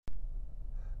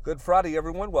Good Friday,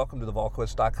 everyone. Welcome to the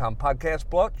VolQuest.com podcast,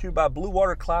 brought to you by Blue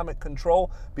Water Climate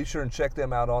Control. Be sure and check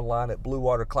them out online at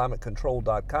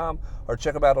bluewaterclimatecontrol.com or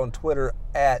check them out on Twitter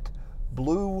at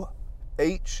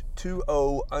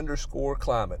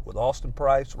BlueH2O_climate. With Austin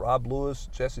Price, Rob Lewis,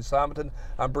 Jesse Simonton,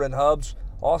 I'm Brent Hubbs.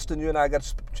 Austin, you and I got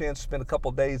a chance to spend a couple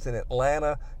of days in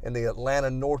Atlanta, in the Atlanta,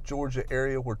 North Georgia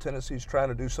area where Tennessee's trying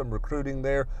to do some recruiting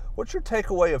there. What's your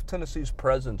takeaway of Tennessee's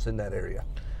presence in that area?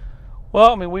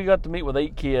 Well, I mean, we got to meet with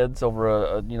 8 kids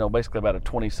over basically about a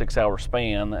 26-hour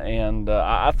span, and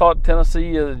I thought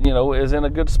Tennessee, is in a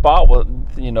good spot with,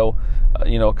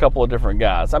 a couple of different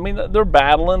guys. I mean, they're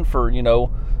battling for,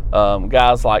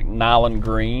 guys like Nyland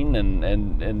Green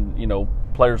and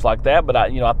players like that. But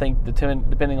I think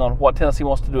depending on what Tennessee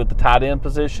wants to do at the tight end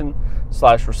position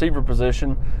 / receiver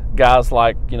position, guys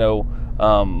like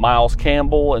Miles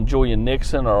Campbell and Julian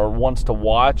Nixon are ones to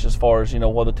watch as far as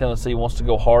whether Tennessee wants to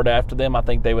go hard after them. I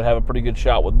think they would have a pretty good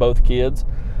shot with both kids.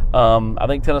 I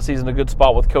think Tennessee's in a good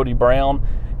spot with Cody Brown.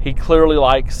 He clearly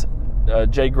likes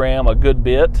Jay Graham a good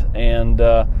bit, and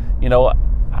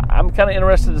I'm kind of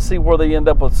interested to see where they end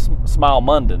up with Smile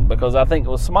Munden, because I think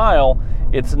with Smile,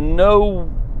 it's no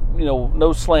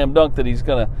slam dunk that he's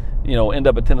going to end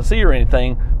up at Tennessee or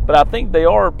anything, but I think they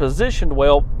are positioned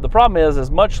well. The problem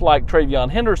is much like Travion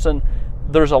Henderson,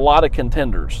 there's a lot of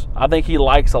contenders. I think he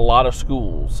likes a lot of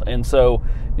schools, and so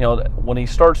when he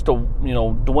starts to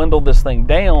dwindle this thing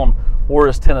down, where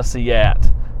is Tennessee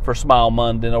at for Smile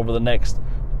Munden over the next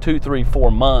 2, 3,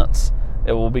 4 months?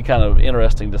 It will be kind of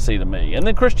interesting to see to me. And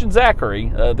then Christian Zachary,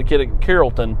 the kid at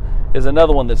Carrollton, is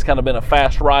another one that's kind of been a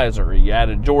fast riser. He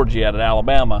added Georgia, he added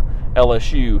Alabama,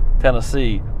 LSU,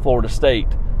 Tennessee, Florida State.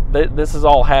 This has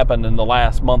all happened in the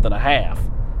last month and a half.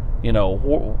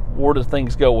 Where do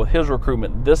things go with his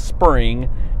recruitment this spring,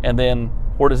 and then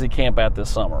where does he camp at this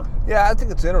summer? Yeah, I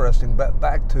think it's interesting.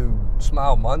 Back to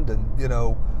Smile Munden,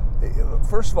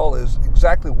 first of all, is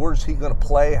exactly where's he going to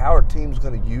play? How are teams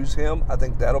going to use him? I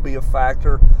think that'll be a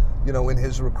factor, in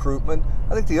his recruitment.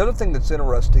 I think the other thing that's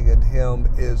interesting in him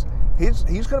is he's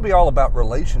going to be all about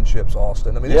relationships,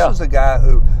 Austin. I mean, this is a guy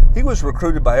who, he was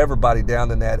recruited by everybody down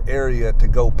in that area to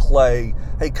go play.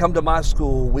 Hey, come to my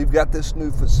school. We've got this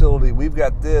new facility. We've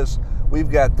got this. We've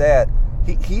got that.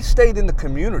 He stayed in the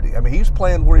community. I mean, he's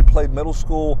playing where he played middle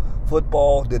school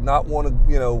football, did not want to,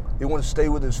 he wanted to stay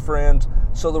with his friends.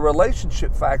 So the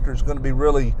relationship factor is going to be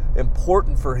really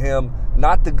important for him,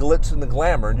 not the glitz and the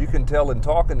glamour. And you can tell in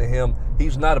talking to him,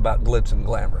 he's not about glitz and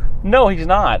glamour. No, he's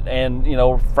not. And,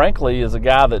 frankly, is a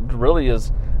guy that really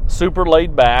is super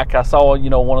laid back. I saw,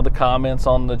 one of the comments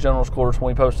on the General's Quarters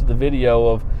when we posted the video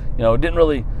of, didn't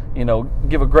really,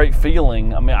 give a great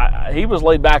feeling. I mean, he was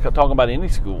laid back at talking about any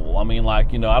school. I mean, I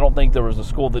don't think there was a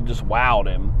school that just wowed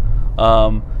him.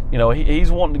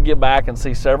 He's wanting to get back and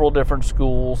see several different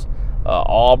schools,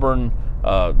 Auburn,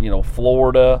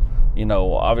 Florida,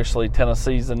 obviously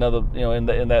Tennessee's another, in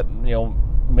that,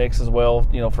 mix as well,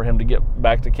 for him to get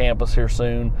back to campus here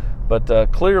soon.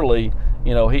 But clearly,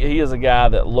 he is a guy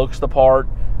that looks the part.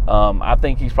 I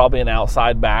think he's probably an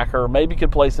outside backer. Maybe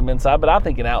could place him inside, but I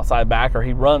think an outside backer.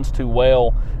 He runs too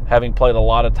well, having played a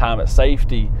lot of time at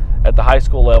safety at the high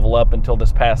school level up until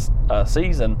this past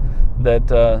season. That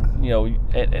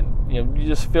you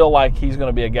just feel like he's going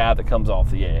to be a guy that comes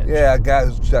off the edge. Yeah, a guy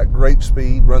who's got great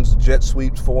speed, runs the jet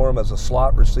sweeps for him as a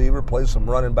slot receiver, plays some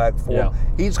running back for him.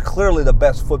 He's clearly the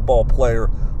best football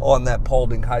player on that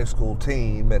Paulding High School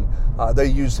team, and they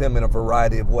use him in a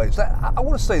variety of ways. I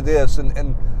want to say this,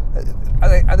 and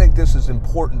I think this is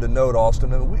important to note,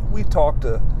 Austin. And we talked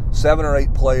to 7 or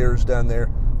 8 players down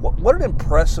there. What an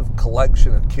impressive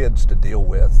collection of kids to deal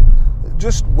with.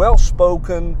 Just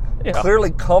well-spoken,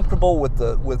 clearly comfortable with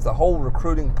the whole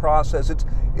recruiting process.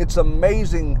 It's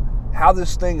amazing how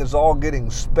this thing is all getting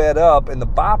sped up, and the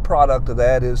byproduct of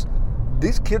that is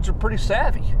these kids are pretty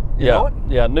savvy. You know it?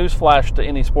 Yeah. Newsflash to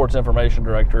any sports information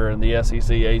director in the SEC,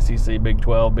 ACC, Big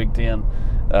 12, Big 10,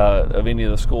 of any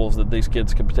of the schools that these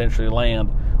kids could potentially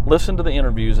land. Listen to the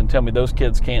interviews and tell me those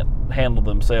kids can't handle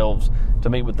themselves to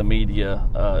meet with the media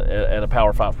at a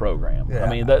Power 5 program. Yeah. I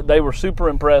mean, they were super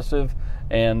impressive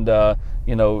and,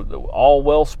 all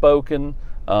well-spoken,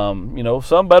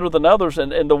 some better than others.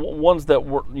 And the ones that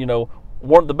were,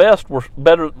 weren't the best were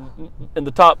better in the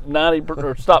top 90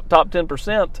 or top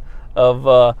 10%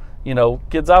 of,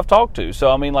 kids I've talked to.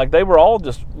 So, I mean, they were all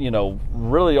just,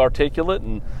 really articulate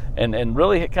and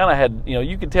really kind of had,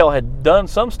 you could tell had done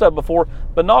some stuff before,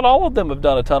 but not all of them have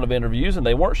done a ton of interviews, and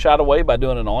they weren't shied away by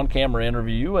doing an on-camera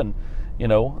interview. And,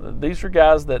 these are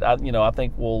guys that I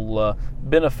think will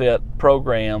benefit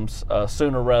programs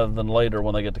sooner rather than later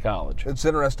when they get to college. It's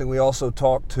interesting. We also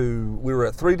we were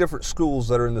at 3 different schools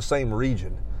that are in the same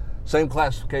region, same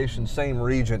classification, same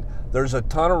region. There's a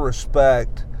ton of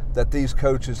respect that these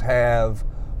coaches have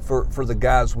for the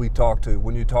guys we talk to.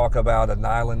 When you talk about a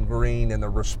Nyland Green and the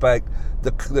respect,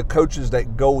 the coaches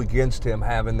that go against him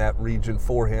have in that region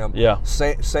for him. Yeah.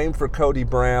 Same for Cody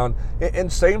Brown, and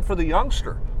same for the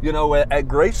youngster. At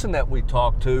Grayson that we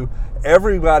talked to,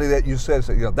 everybody that you said,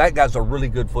 that guy's a really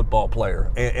good football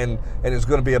player and is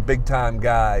going to be a big time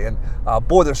guy. And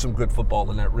boy, there's some good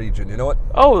football in that region. You know what?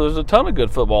 Oh, there's a ton of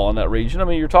good football in that region. I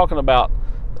mean, you're talking about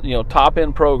top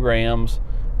end programs.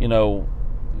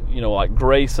 Like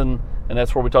Grayson, and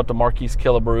that's where we talked to Marquise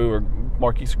Killebrew or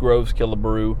Marquise Groves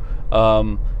Killebrew.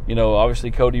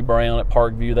 Obviously Cody Brown at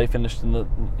Parkview. They finished in the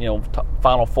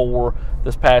Final Four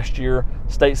this past year.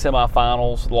 State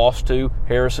semifinals, lost to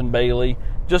Harrison Bailey.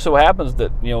 Just so happens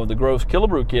that the Groves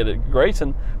Killebrew kid at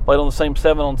Grayson played on the same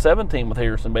 7-on-7 team with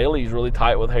Harrison Bailey. He's really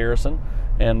tight with Harrison,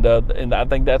 and I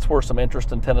think that's where some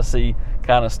interest in Tennessee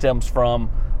kind of stems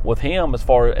from with him, as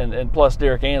far and plus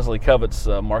Derek Ansley covets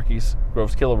Marquise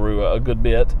Groves Killebrew a good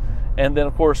bit, and then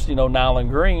of course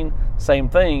Nyland Green, same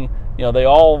thing. They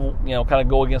all kind of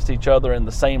go against each other in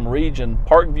the same region.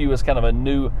 Parkview is kind of a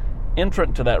new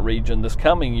entrant to that region this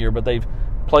coming year, but they've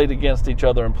played against each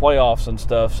other in playoffs and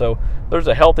stuff. So there's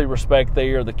a healthy respect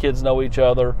there. The kids know each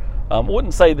other. I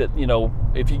wouldn't say that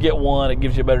if you get one, it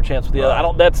gives you a better chance with the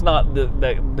other. That's not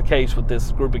the case with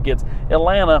this group of kids.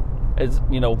 Atlanta, as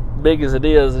big as it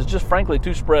is just frankly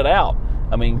too spread out.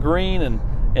 I mean, Green and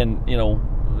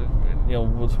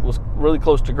was really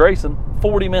close to Grayson.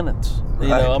 40 minutes.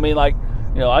 Right. I mean, I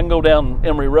can go down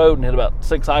Emory Road and hit about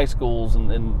 6 high schools in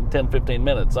 10-15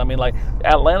 minutes. I mean,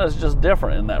 Atlanta's just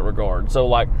different in that regard. So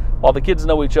while the kids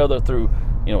know each other through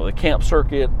the camp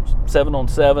circuit,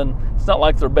 7-on-7, it's not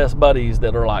like they're best buddies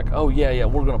that are like, oh yeah,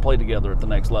 we're going to play together at the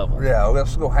next level. Yeah,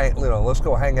 let's go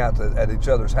hang out at each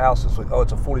other's houses. Oh,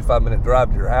 it's a 45-minute drive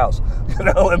to your house.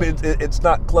 I mean, it's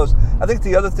not close. I think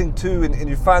the other thing too, and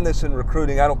you find this in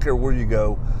recruiting, I don't care where you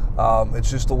go, it's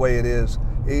just the way it is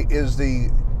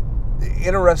the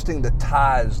interesting the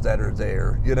ties that are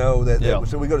there.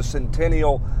 So we go to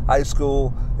Centennial High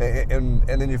School, and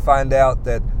then you find out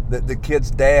that the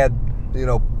kid's dad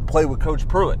play with Coach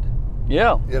Pruitt.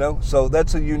 Yeah. So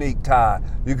that's a unique tie.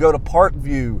 You go to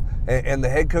Parkview, and the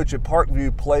head coach at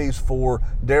Parkview plays for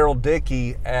Daryl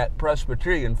Dickey at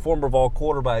Presbyterian, former Vol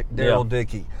quarterback Daryl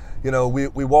Dickey.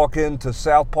 We walk into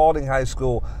South Paulding High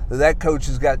School. That coach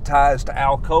has got ties to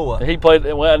Alcoa. He played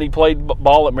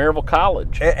ball at Maryville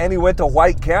College. And he went to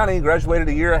White County, graduated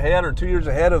a year ahead or 2 years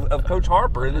ahead of Coach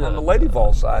Harper on the Lady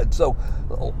Vol side. So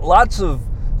lots of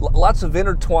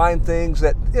intertwined things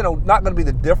that, not going to be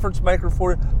the difference maker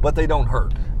for you, but they don't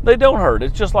hurt. They don't hurt.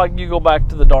 It's just like you go back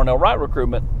to the Darnell Wright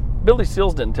recruitment. Billy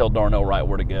Seals didn't tell Darnell Wright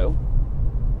where to go.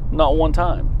 Not one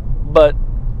time. But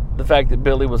the fact that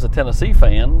Billy was a Tennessee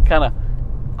fan kind of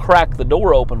cracked the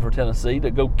door open for Tennessee to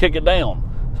go kick it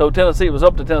down. So it was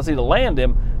up to Tennessee to land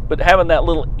him, but having that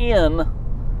little in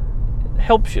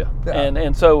helps you. Yeah.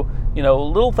 And so,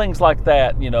 little things like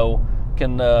that,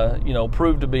 can,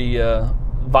 prove to be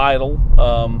vital.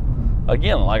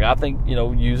 Again, I think,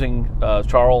 using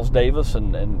Charles Davis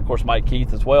and of course Mike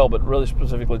Keith as well, but really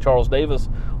specifically Charles Davis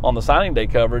on the signing day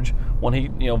coverage when he,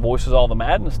 voices all the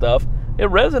Madden stuff, it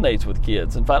resonates with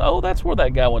kids and find, oh, that's where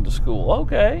that guy went to school.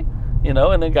 Okay. And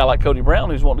then a guy like Cody Brown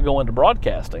who's wanting to go into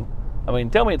broadcasting. I mean,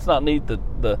 tell me it's not neat that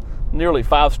the nearly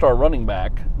 5-star running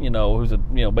back, who's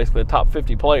basically a top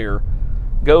 50 player,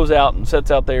 goes out and sits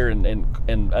out there and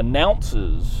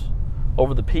announces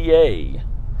over the PA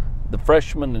the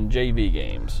freshman and JV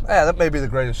games. Yeah, that may be the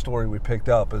greatest story we picked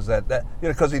up, is that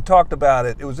because he talked about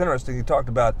it. It was interesting. He talked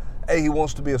about, he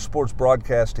wants to be a sports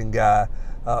broadcasting guy,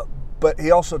 but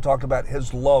he also talked about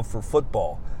his love for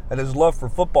football. And his love for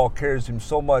football carries him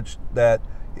so much that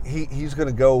he's going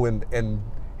to go and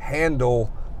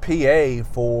handle PA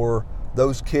for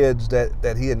those kids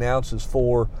that he announces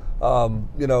for,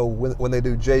 when they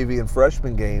do JV and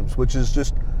freshman games, which is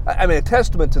just, a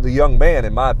testament to the young man,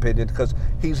 in my opinion, because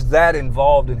he's that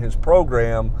involved in his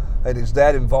program and he's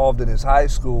that involved in his high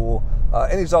school,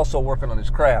 and he's also working on his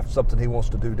craft, something he wants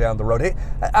to do down the road.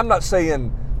 I'm not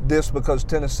saying this because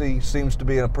Tennessee seems to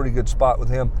be in a pretty good spot with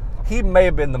him. He may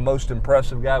have been the most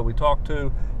impressive guy we talked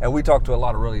to, and we talked to a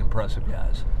lot of really impressive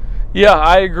guys. Yeah,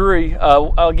 I agree.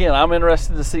 Again, I'm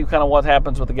interested to see kind of what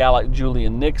happens with a guy like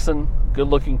Julian Nixon,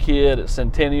 good-looking kid at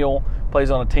Centennial, plays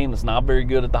on a team that's not very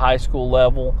good at the high school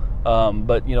level.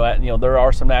 But there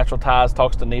are some natural ties.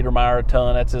 Talks to Niedermeyer a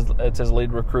ton. That's his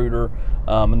lead recruiter.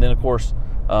 And then of course,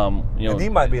 and he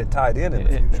might be a tight end in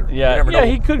the future. Yeah,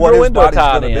 he could grow into a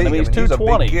tight end. He's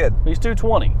 220. He's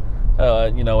 220.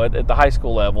 At the high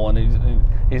school level, and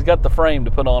he's got the frame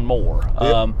to put on more.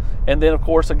 Yep. And then of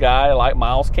course a guy like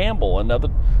Miles Campbell, another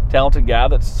talented guy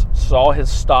that saw his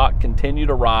stock continue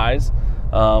to rise.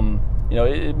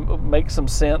 It makes some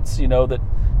sense, that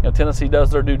Tennessee does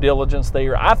their due diligence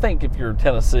there. I think if you're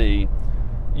Tennessee,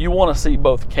 you want to see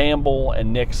both Campbell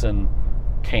and Nixon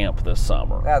camp this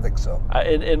summer. I think so.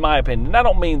 In my opinion. And I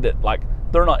don't mean that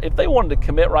they're not. If they wanted to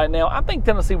commit right now, I think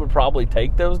Tennessee would probably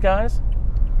take those guys.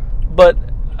 But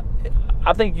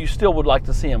I think you still would like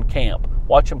to see them camp,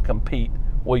 watch them compete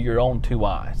with your own two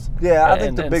eyes. Yeah, I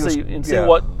think the biggest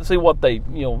see what they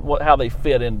how they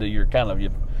fit into your kind of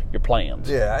your plans.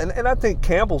 Yeah, and I think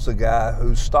Campbell's a guy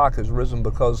whose stock has risen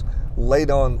because late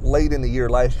in the year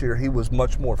last year he was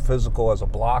much more physical as a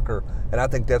blocker, and I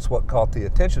think that's what caught the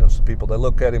attention of some people. They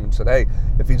looked at him and said, hey,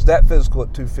 if he's that physical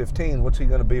at 215, what's he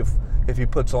going to be if he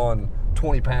puts on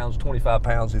 20 pounds, 25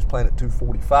 pounds, he's playing at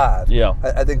 245. Yeah.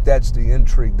 I think that's the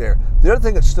intrigue there. The other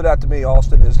thing that stood out to me,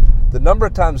 Austin, is the number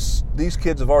of times these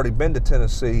kids have already been to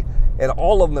Tennessee, and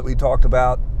all of them that we talked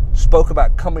about spoke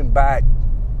about coming back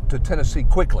to Tennessee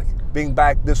quickly, being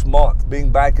back this month, being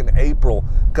back in April,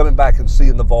 coming back and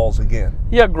seeing the Vols again.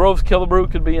 Yeah, Groves Killebrew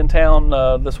could be in town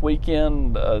this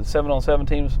weekend. 7-on-7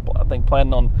 teams, I think,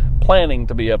 planning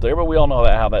to be up there, but we all know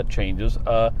how that changes.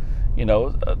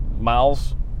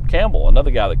 Miles Campbell,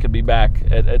 another guy that could be back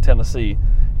at Tennessee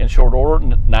in short order.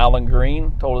 Nyland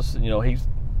Green told us, he's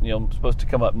supposed to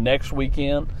come up next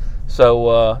weekend.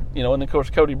 So, and of course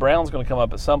Cody Brown's going to come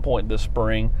up at some point this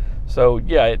spring. So,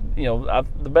 yeah,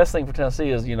 the best thing for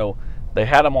Tennessee is, they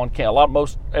had him on campus.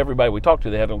 Most everybody we talked to,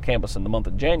 they had him on campus in the month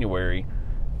of January,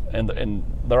 and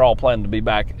they're all planning to be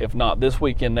back, if not this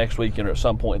weekend, next weekend, or at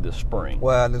some point this spring.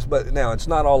 Well, but now it's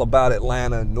not all about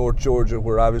Atlanta and North Georgia,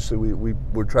 where obviously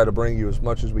we try to bring you as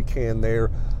much as we can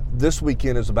there. This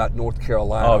weekend is about North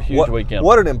Carolina. Oh, huge weekend!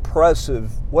 What an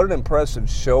impressive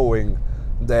showing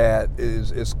that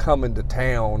is coming to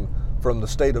town from the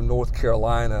state of North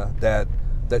Carolina. That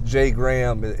Jay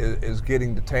Graham is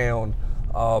getting to town.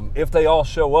 If they all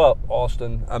show up,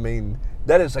 Austin, I mean,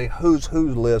 that is a who's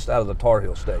who list out of the Tar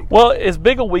Heel State. Well, as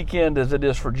big a weekend as it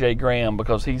is for Jay Graham,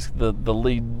 because he's the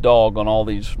lead dog on all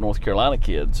these North Carolina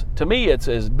kids. To me, it's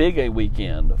as big a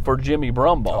weekend for Jimmy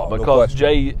Brumbaugh, because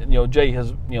Jay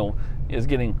has is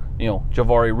getting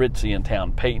Javari Ritzie in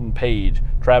town, Peyton Page,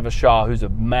 Travis Shaw, who's a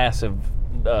massive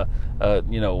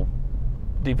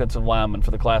defensive lineman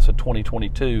for the class of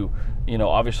 2022.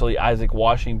 Obviously Isaac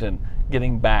Washington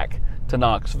getting back to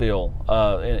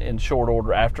Knoxville in short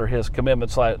order after his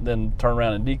commitment, then turn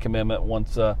around and decommitment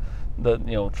once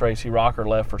Tracy Rocker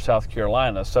left for South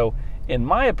Carolina. So in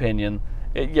my opinion,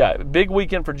 big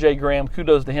weekend for Jay Graham.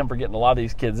 Kudos to him for getting a lot of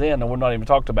these kids in, and we're not even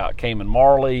talked about Cayman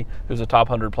Marley, who's a top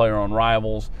 100 player on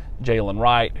Rivals, Jalen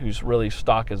Wright, whose really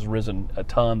stock has risen a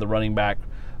ton, the running back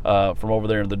from over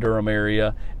there in the Durham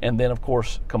area, and then of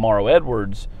course Kamaro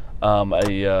Edwards,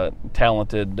 a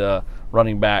talented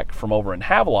running back from over in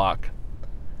Havelock.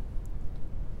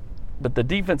 But the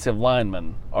defensive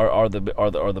linemen are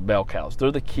the bell cows.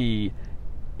 They're the key,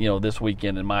 this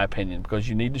weekend, in my opinion, because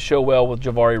you need to show well with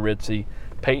Javari Ritzie.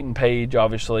 Peyton Page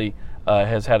obviously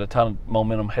has had a ton of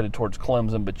momentum headed towards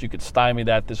Clemson, but you could stymie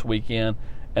that this weekend.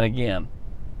 And again,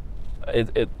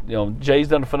 Jay's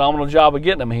done a phenomenal job of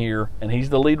getting him here, and he's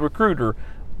the lead recruiter.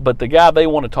 But the guy they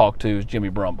want to talk to is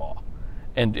Jimmy Brumbaugh.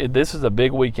 And this is a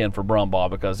big weekend for Brumbaugh,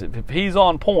 because if he's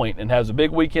on point and has a big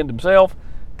weekend himself,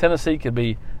 Tennessee could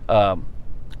be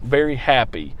very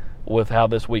happy with how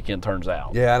this weekend turns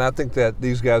out. Yeah, and I think that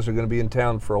these guys are going to be in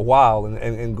town for a while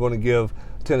and going to give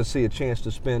Tennessee a chance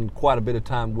to spend quite a bit of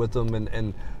time with them,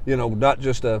 and not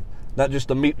just a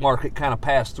meat market kind of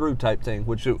pass through type thing,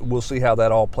 which we'll see how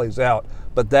that all plays out.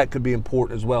 But that could be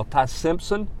important as well. Ty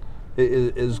Simpson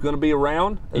is going to be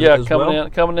around.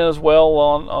 Coming in as well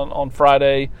on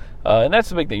Friday, and that's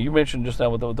the big thing you mentioned just now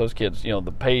with those kids.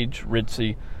 The Page,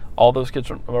 Ritzie. All those kids,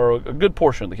 or a good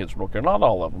portion of the kids from North Carolina, not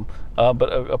all of them, but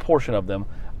a portion of them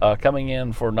coming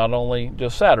in for not only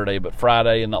just Saturday, but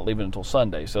Friday, and not leaving until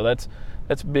Sunday. So that's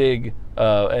big.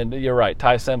 And you're right,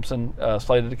 Ty Simpson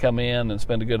slated to come in and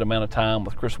spend a good amount of time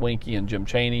with Chris Winkie and Jim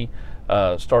Chaney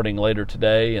starting later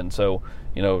today. And so,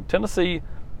 Tennessee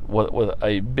with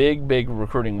a big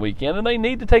recruiting weekend, and they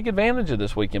need to take advantage of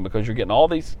this weekend, because you're getting all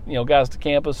these guys to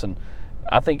campus, and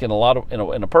I think in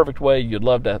a perfect way, you'd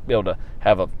love to be able to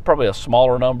have probably a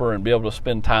smaller number and be able to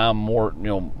spend time more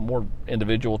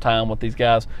individual time with these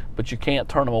guys. But you can't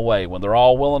turn them away when they're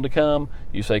all willing to come.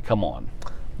 You say, come on.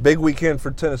 Big weekend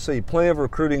for Tennessee. Plenty of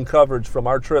recruiting coverage from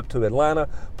our trip to Atlanta.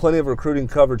 Plenty of recruiting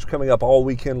coverage coming up all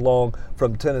weekend long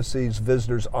from Tennessee's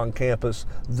visitors on campus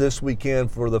this weekend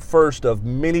for the first of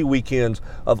many weekends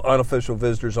of unofficial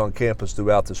visitors on campus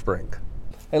throughout the spring.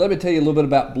 Hey, let me tell you a little bit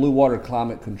about Blue Water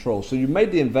Climate Control. So you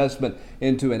made the investment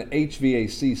into an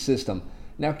HVAC system.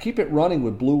 Now keep it running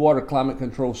with Blue Water Climate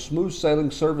Control Smooth Sailing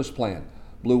Service Plan.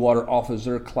 Blue Water offers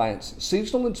their clients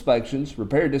seasonal inspections,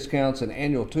 repair discounts, and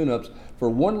annual tune-ups for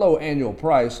one low annual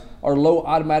price or low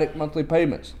automatic monthly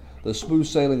payments. The Smooth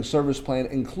Sailing Service Plan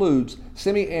includes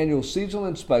semi-annual seasonal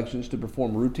inspections to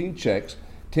perform routine checks,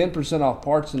 10% off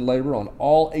parts and labor on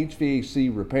all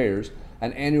HVAC repairs,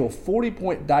 an annual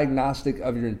 40-point diagnostic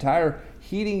of your entire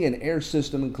heating and air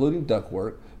system, including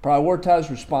ductwork,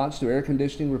 prioritize response to air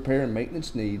conditioning repair and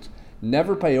maintenance needs,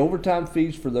 never pay overtime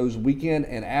fees for those weekend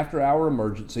and after-hour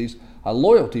emergencies, a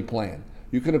loyalty plan.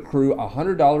 You can accrue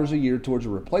 $100 a year towards a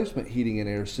replacement heating and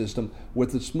air system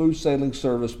with the Smooth Sailing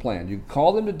Service Plan. You can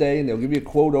call them today and they'll give you a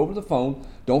quote over the phone.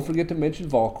 Don't forget to mention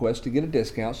VolQuest to get a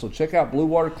discount. So check out Blue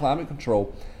Water Climate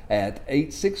Control at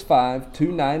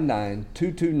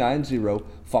 865-299-2290.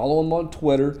 Follow them on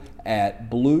Twitter at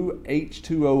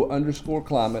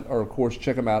BlueH2O_climate, or of course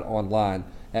check them out online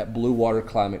at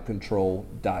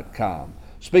BlueWaterClimateControl.com.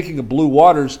 Speaking of blue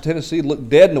waters, Tennessee looked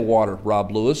dead in the water,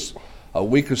 Rob Lewis. A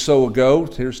week or so ago,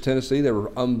 here's Tennessee. They were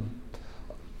not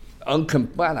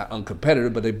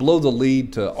uncompetitive, but they blow the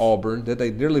lead to Auburn. Then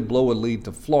they nearly blow a lead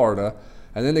to Florida.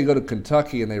 And then they go to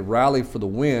Kentucky and they rally for the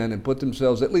win and put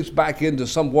themselves at least back into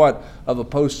somewhat of a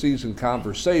postseason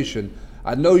conversation.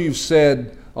 I know you've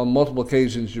said on multiple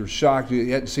occasions you're shocked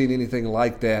you hadn't seen anything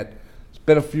like that. It's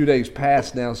been a few days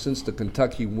past now since the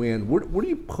Kentucky win. Where do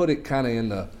you put it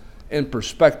kind of in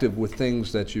perspective with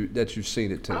things that you've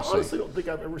seen at Tennessee? I honestly don't think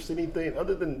I've ever seen anything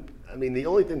other than, the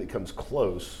only thing that comes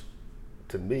close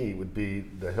to me would be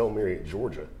the Hail Mary at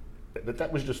Georgia. But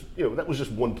that was just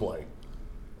one play.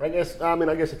 I guess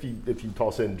if you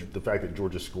toss in the fact that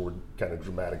Georgia scored kind of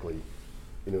dramatically,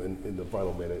 in the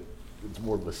final minute, it's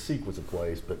more of a sequence of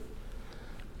plays. But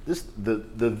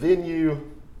the venue,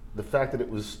 the fact that it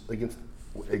was against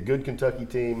a good Kentucky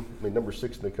team, number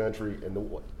 6 in the country,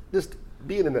 and just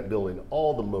being in that building,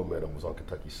 all the momentum was on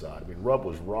Kentucky's side. Rupp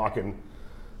was rocking.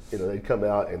 They'd come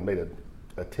out and made a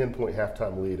 10-point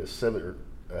halftime lead, a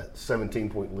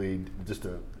 17-point lead, just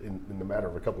in the matter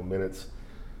of a couple of minutes.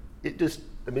 It just,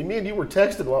 me and you were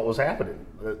texting while it was happening.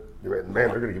 Man,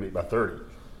 they're going to get beat by 30.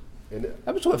 And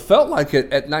that was what it felt like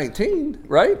at 19,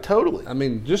 right? Totally.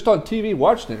 Just on TV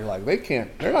watching it, you're like,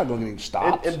 they're not going to get any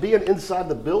stops. And being inside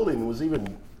the building was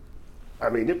even,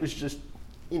 it was just,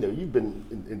 you've been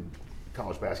in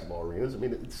college basketball arenas.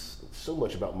 It's so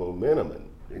much about momentum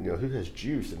and who has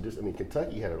juice and just,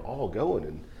 Kentucky had it all going,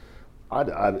 and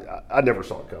I never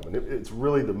saw it coming. It's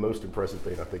really the most impressive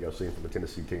thing I think I've seen from a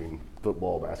Tennessee team,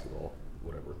 football, basketball,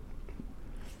 whatever.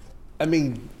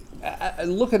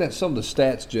 Looking at some of the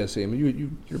stats, Jesse,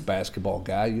 you're a basketball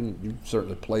guy. You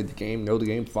certainly played the game, know the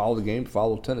game,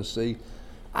 follow Tennessee.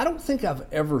 I don't think I've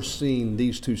ever seen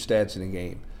these two stats in a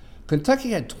game.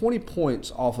 Kentucky had 20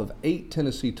 points off of 8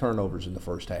 Tennessee turnovers in the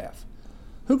first half.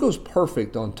 Who goes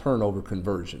perfect on turnover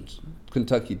conversions?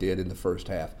 Kentucky did in the first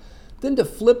half. Then to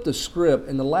flip the script,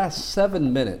 in the last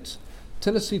 7 minutes,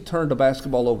 Tennessee turned the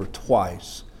basketball over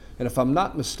twice. And if I'm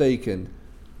not mistaken,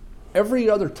 every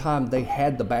other time they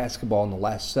had the basketball in the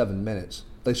last 7 minutes,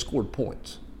 they scored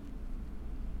points.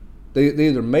 They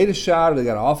either made a shot, or they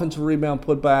got an offensive rebound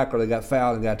put back, or they got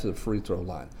fouled and got to the free throw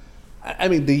line.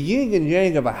 The yin and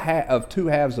yang of two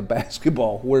halves of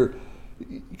basketball, where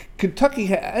Kentucky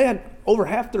had over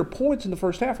half their points in the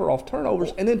first half are off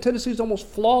turnovers, and then Tennessee's almost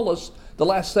flawless the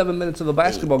last 7 minutes of a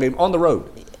basketball game on the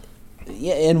road.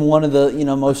 Yeah, in one of the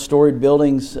most storied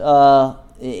buildings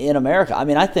in America.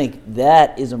 I think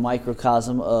that is a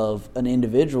microcosm of an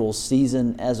individual's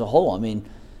season as a whole.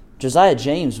 Josiah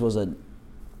James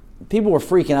people were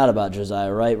freaking out about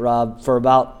Josiah, right, Rob, for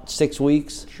about 6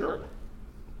 weeks? Sure.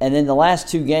 And then the last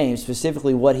 2 games,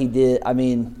 specifically what he did,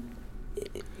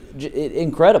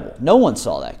 incredible. No one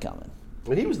saw that coming.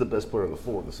 He was the best player on the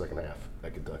floor in the second half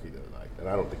at Kentucky the other night, and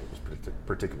I don't think it was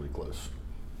particularly close.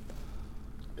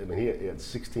 He had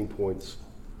 16 points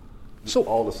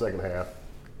all in the second half,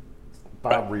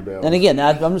 5 rebounds. And again,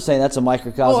 I'm just saying that's a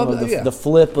microcosm of the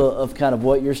flip of kind of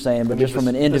what you're saying, but just from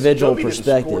an individual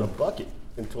perspective. Didn't score a bucket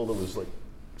until there was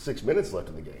 6 minutes left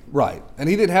in the game. Right, and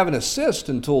he didn't have an assist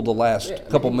until the last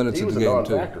couple minutes of the game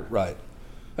too. Right.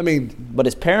 I mean, but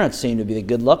his parents seem to be the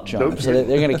good luck charm, so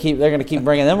they're going to keep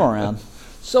bringing them around.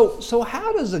 So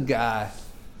how does a guy?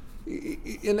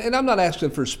 And I'm not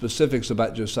asking for specifics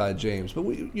about Josiah James, but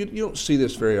you don't see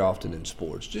this very often in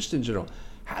sports, just in general.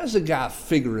 How does a guy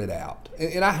figure it out?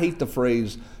 And I hate the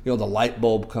phrase, the light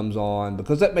bulb comes on,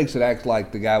 because that makes it act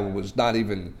like the guy was not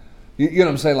even, you know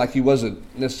what I'm saying, like he wasn't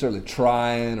necessarily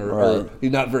trying or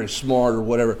he's not very smart or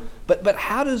whatever. But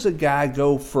how does a guy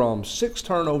go from 6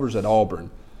 turnovers at Auburn,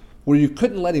 where you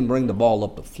couldn't let him bring the ball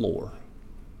up the floor,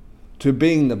 to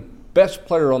being the best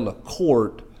player on the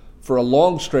court for a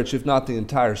long stretch, if not the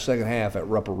entire second half, at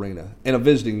Rupp Arena in a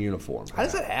visiting uniform? How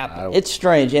does that happen? It's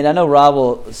strange, and I know Rob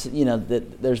will,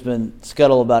 that there's been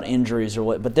scuttle about injuries or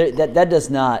what, but that does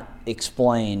not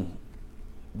explain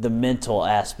the mental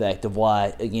aspect of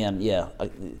why, again,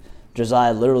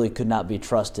 Josiah literally could not be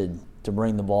trusted to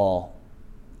bring the ball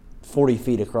 40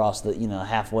 feet across the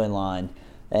halfway line,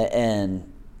 and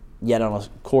yet on a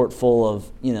court full of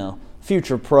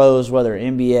future pros, whether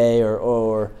NBA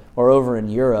or over in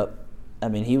Europe. I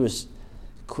mean, he was,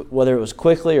 whether it was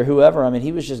Quickly or whoever, I mean,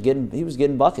 he was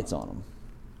getting buckets on them.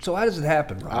 So how does it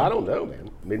happen, Rob? I don't know,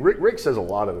 man. I mean, Rick says a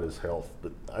lot of it is health,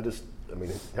 but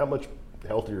how much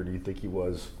healthier do you think he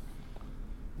was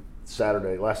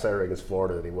last Saturday against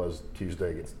Florida than he was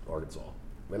Tuesday against Arkansas?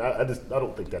 I mean, I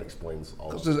don't think that explains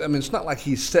all of it. I mean, it's not like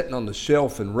he's sitting on the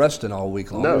shelf and resting all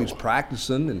week long. No. He's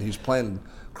practicing and he's playing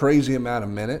crazy amount of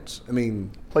minutes. I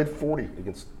mean, played 40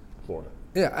 against Florida.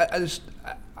 Yeah,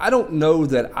 I don't know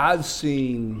that I've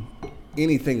seen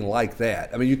anything like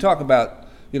that. I mean, you talk about,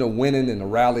 winning in a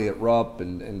rally at Rupp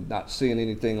and not seeing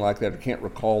anything like that, or can't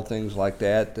recall things like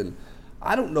that. And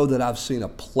I don't know that I've seen a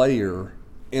player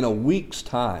in a week's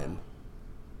time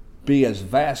be as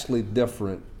vastly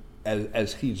different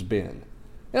as he's been.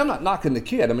 And I'm not knocking the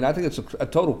kid. I mean, I think it's a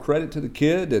total credit to the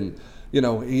kid. And,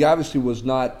 he obviously was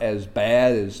not as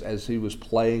bad as he was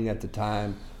playing at the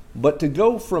time. But to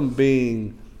go from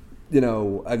being,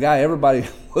 a guy everybody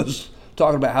was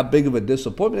talking about how big of a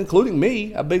disappointment, including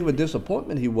me, how big of a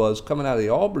disappointment he was coming out of the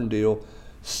Auburn deal,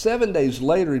 7 days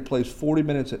later he plays 40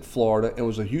 minutes at Florida and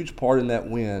was a huge part in that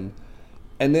win.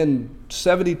 And then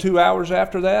 72 hours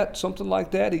after that, something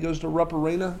like that, he goes to Rupp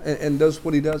Arena and does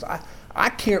what he does. I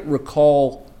can't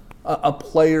recall a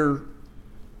player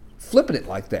flipping it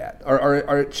like that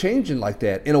or it changing like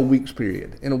that in a week's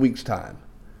period, in a week's time.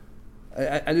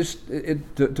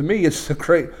 To me, it's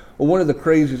one of the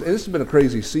craziest, and this has been a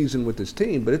crazy season with this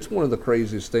team, but it's one of the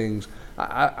craziest things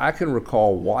I can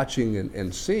recall watching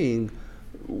and seeing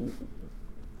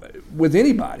with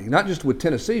anybody, not just with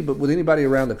Tennessee, but with anybody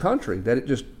around the country, that it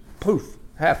just, poof,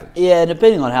 happens. Yeah, and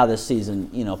depending on how this season,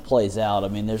 plays out, I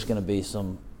mean, there's going to be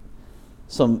some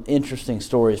interesting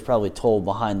stories probably told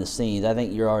behind the scenes. I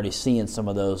think you're already seeing some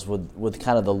of those with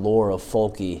kind of the lore of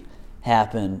Fulke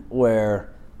happen, where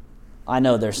I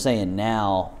know they're saying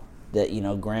now that,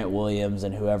 Grant Williams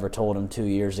and whoever told him 2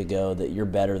 years ago that you're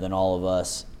better than all of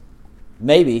us.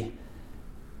 Maybe.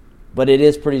 But it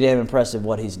is pretty damn impressive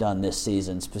what he's done this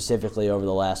season, specifically over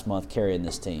the last month carrying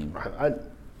this team. I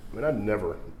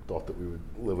never thought that we would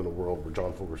live in a world where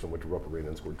John Fulkerson went to Rupp Arena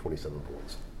and scored 27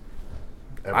 points.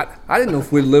 I didn't know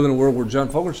if we'd live in a world where John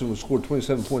Fulkerson would score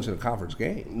 27 points in a conference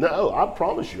game. No, I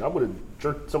promise you, I would have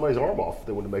jerked somebody's arm off if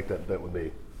they wanted to make that bet with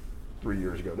me 3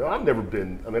 years ago. No, I've never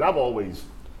been. I mean, I've always.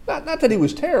 Not that he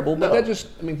was terrible, but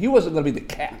he wasn't going to be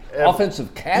the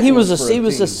offensive catalyst. He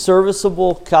was a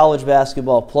serviceable college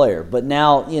basketball player, but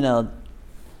now the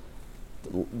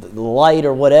light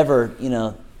or whatever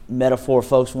metaphor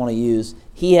folks want to use,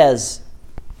 he has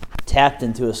tapped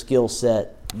into a skill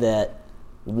set that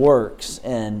works.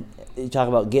 And you talk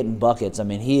about getting buckets. I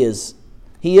mean, he is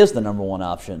the number one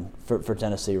option for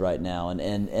Tennessee right now,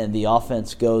 and the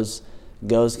offense goes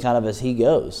kind of as he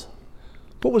goes.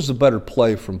 What was the better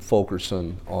play from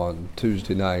Fulkerson on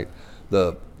Tuesday night?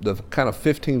 The kind of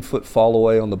 15-foot fall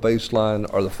away on the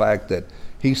baseline, or the fact that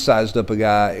he sized up a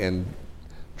guy and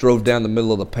drove down the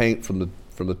middle of the paint from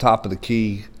the top of the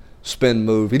key, spin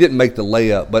move. He didn't make the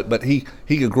layup, but he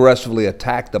aggressively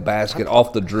attacked the basket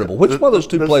off the dribble. Which one of those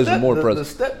two plays was more impressive? The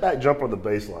step back jump on the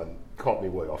baseline caught me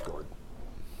way off guard.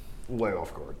 Way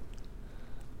off guard.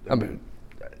 I'm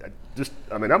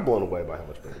blown away by how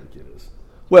much better the kid is.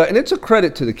 Well, and it's a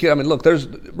credit to the kid. I mean, look,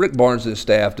 Rick Barnes and his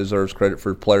staff deserves credit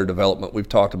for player development. We've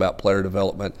talked about player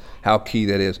development, how key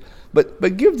that is. But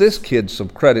give this kid some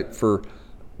credit for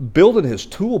building his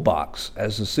toolbox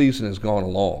as the season has gone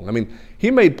along. I mean, he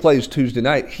made plays Tuesday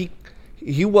night.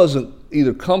 He wasn't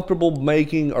either comfortable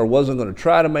making or wasn't going to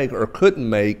try to make or couldn't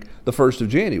make the 1st of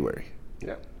January.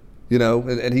 Yeah.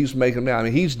 And he's making them. I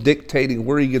mean, he's dictating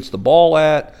where he gets the ball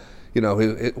at.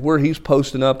 where he's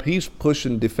posting up, he's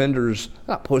pushing defenders,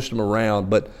 not pushing them around,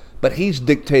 but he's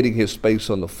dictating his space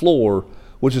on the floor,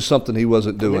 which is something he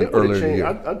wasn't doing earlier in the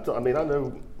year. I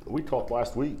know we talked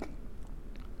last week,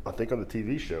 I think on the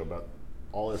TV show about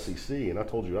all SEC, and I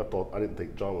told you I didn't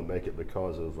think John would make it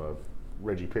because of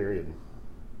Reggie Perry and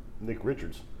Nick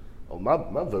Richards. Oh, my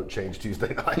vote changed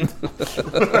Tuesday night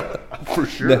for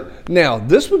sure. Now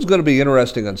this one's going to be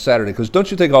interesting on Saturday because don't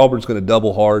you think Auburn's going to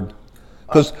double hard?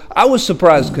 Because I was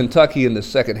surprised Kentucky in the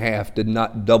second half did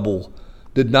not double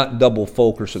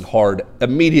Fulkerson hard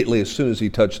immediately as soon as he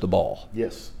touched the ball.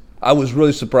 Yes. I was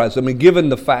really surprised. I mean, given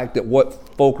the fact that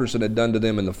what Fulkerson had done to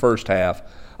them in the first half,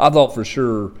 I thought for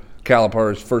sure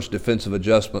Calipari's first defensive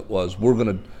adjustment was we're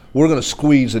gonna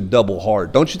squeeze and double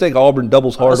hard. Don't you think Auburn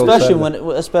doubles hard? Especially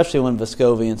when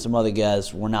Vescovi and some other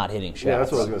guys were not hitting shots. Yeah,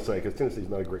 that's what I was going to say because Tennessee's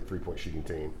not a great 3-point shooting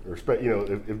team. If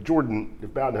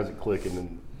Bowden hasn't clicking,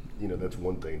 then that's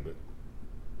one thing, but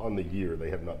on the year, they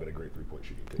have not been a great 3-point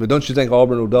shooting team. But don't you think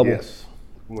Auburn will double? Yes,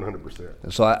 100%.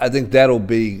 And so I think that'll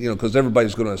be, because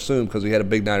everybody's going to assume because he had a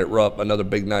big night at Rupp, another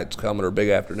big night's coming or a big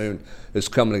afternoon is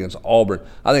coming against Auburn.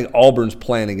 I think Auburn's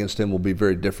plan against him will be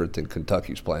very different than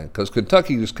Kentucky's plan because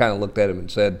Kentucky just kind of looked at him and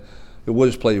said, we'll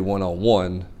just play you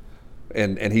one-on-one,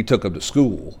 and he took him to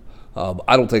school.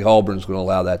 I don't think Auburn's going to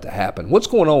allow that to happen. What's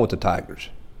going on with the Tigers?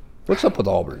 What's up with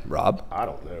Auburn, Rob? I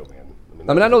don't know, man.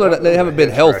 I know that they haven't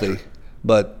been healthy,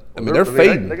 but they're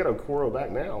fading. They got Okoro back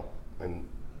now, and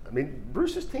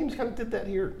Bruce's teams kind of did that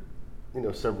here,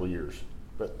 several years.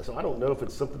 But so I don't know if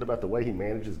it's something about the way he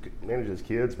manages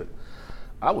kids, but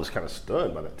I was kind of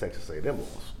stunned by that Texas A&M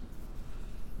loss.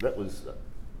 That was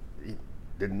he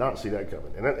did not see that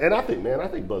coming, and I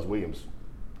think Buzz Williams.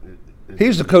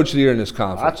 He's the coach of the year in this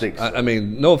conference. I think so. I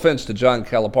mean, no offense to John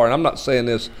Calipari, and I'm not saying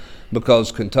this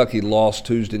because Kentucky lost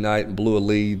Tuesday night and blew a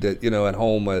lead at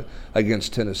home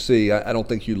against Tennessee. I don't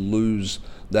think you lose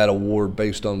that award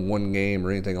based on one game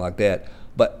or anything like that.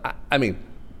 But I mean,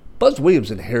 Buzz Williams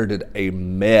inherited a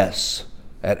mess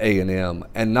at A&M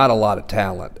and not a lot of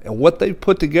talent. And what they've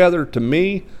put together, to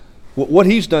me, what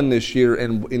he's done this year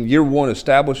and in year one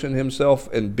establishing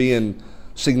himself and being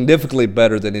significantly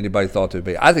better than anybody thought to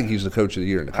be. I think he's the coach of the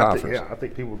year in the conference. I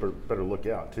think people better look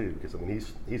out too because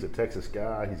he's a Texas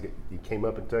guy. He came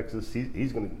up in Texas.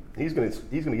 He's going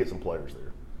to get some players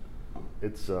there.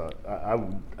 It's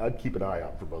I'd keep an eye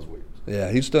out for Buzz Williams.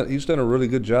 Yeah, he's done a really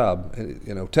good job.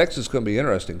 And, Texas is going to be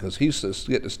interesting because he's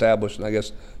getting established, and I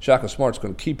guess Shaka Smart's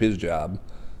going to keep his job,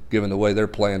 given the way they're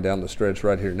playing down the stretch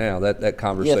right here now. That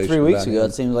conversation. Yeah, 3 weeks ago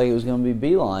it seemed like it was going to be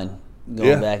Beeline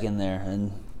going back in there,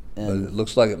 and but it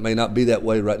looks like it may not be that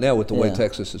way right now with the way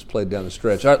Texas has played down the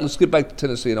stretch. All right, let's get back to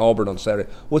Tennessee and Auburn on Saturday.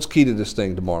 What's key to this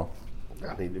thing tomorrow?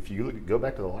 I mean, if you go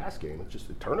back to the last game, it's just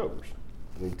the turnovers.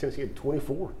 I mean, Tennessee had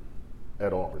 24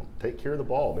 at Auburn. Take care of the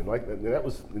ball. I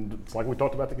mean, it's like we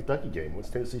talked about the Kentucky game. Once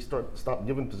Tennessee stopped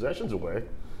giving possessions away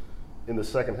in the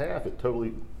second half, it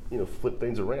totally flipped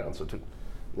things around. So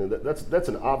that's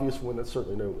an obvious one. That's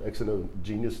certainly no X and O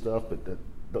genius stuff, but that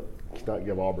cannot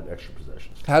give Auburn extra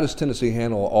possessions. How does Tennessee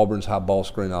handle Auburn's high ball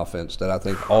screen offense? That I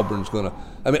think Auburn's going to.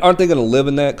 I mean, aren't they going to live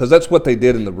in that? Because that's what they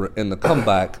did in the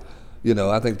comeback.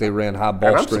 I think they ran high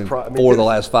ball screen for the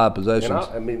last 5 possessions.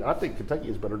 I think Kentucky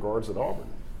has better guards than Auburn.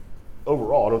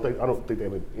 Overall, I don't think they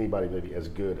have anybody maybe as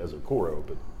good as Okoro,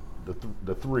 but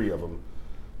the three of them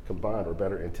combined are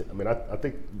better. And I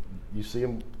think you see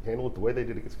them handle it the way they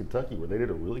did against Kentucky, where they did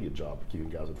a really good job of keeping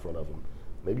guys in front of them.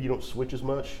 Maybe you don't switch as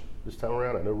much this time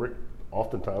around. I know Rick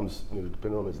oftentimes,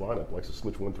 depending on his lineup, likes to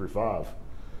switch 1 through 5,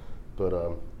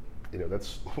 but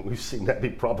that's we've seen that be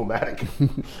problematic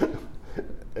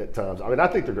at times. I mean, I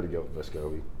think they're going to go with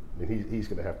Vescovi. I mean, he's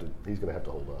going to have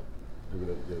to hold up. They're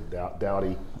going to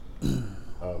Dowdy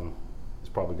is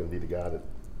probably going to be the guy that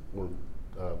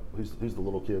who's the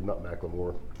little kid, not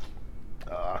McLemore.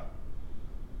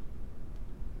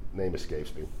 Name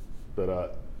escapes me,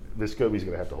 but Vescovi's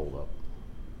going to have to hold up.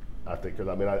 I think, because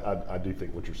I do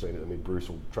think what you're saying. I mean, Bruce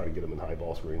will try to get them in high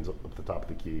ball screens up the top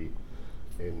of the key,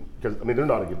 and because they're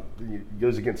not a good. It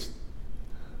goes against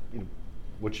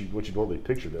what you normally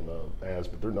picture them as,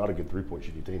 but they're not a good 3-point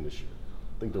shooting team this year.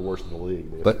 I think they're worse in the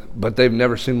league. But they've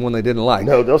never seen one they didn't like.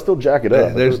 No, they'll still jack it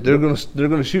up. They're going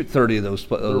to shoot 30 of those.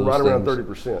 They're right around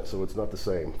 30%, so it's not the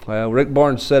same. Well, Rick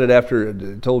Barnes said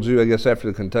it told you, I guess, after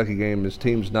the Kentucky game, his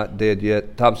team's not dead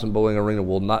yet. Thompson-Boling Arena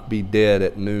will not be dead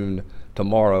at noon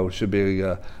tomorrow. Should be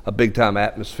a big-time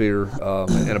atmosphere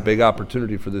and a big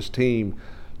opportunity for this team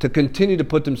to continue to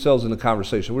put themselves in the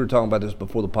conversation. We were talking about this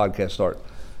before the podcast started.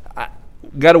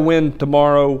 Got to win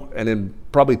tomorrow and then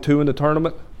probably 2 in the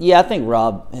tournament. Yeah, I think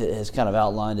Rob has kind of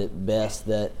outlined it best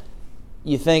that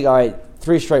you think, all right,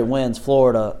 3 straight wins,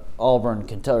 Florida, Auburn,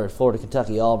 Kentucky, or Florida,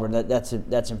 Kentucky, Auburn.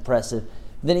 That's impressive.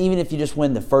 Then even if you just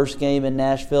win the first game in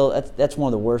Nashville, that's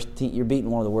one of the worst. You're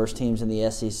beating one of the worst teams in the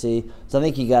SEC. So I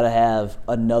think you got to have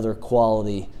another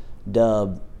quality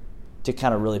dub to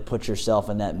kind of really put yourself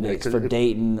in that mix for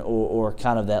Dayton or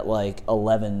kind of that like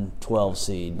 11-12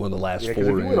 seed. One of the last 4. Because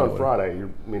if you win on Friday,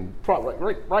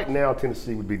 right now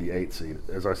Tennessee would be the 8th seed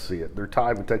as I see it. They're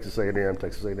tied with Texas A&M.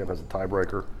 Texas A&M has a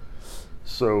tiebreaker,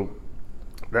 so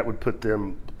that would put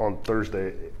them on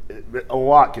Thursday. A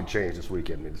lot could change this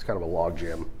weekend. I mean, it's kind of a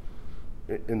logjam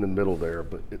in the middle there,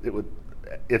 but it would.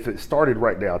 If it started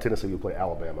right now, Tennessee would play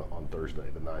Alabama on Thursday,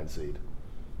 the 9 seed.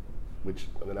 Which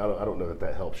I mean, I don't know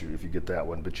that helps you if you get that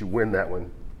one, but you win that one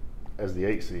as the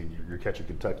 8 seed. You're catching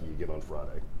Kentucky again on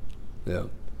Friday. Yeah.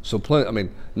 So plenty. I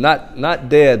mean, not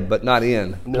dead, but not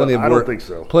in. Plenty of work. I don't think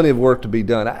so. Plenty of work to be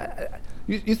done.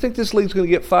 You think this league's going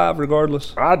to get 5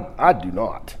 regardless? I do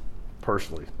not,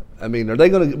 personally. I mean, are they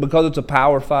going to, because it's a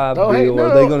Power 5 deal? Hey, no,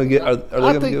 are they going to get? Are they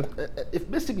I going to think get? if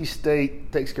Mississippi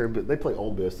State takes care of it, they play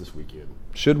Ole Miss this weekend.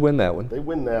 Should win that one. They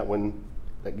win that one.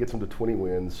 That gets them to 20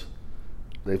 wins.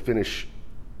 They finish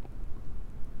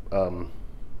 11-7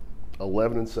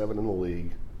 in the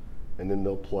league, and then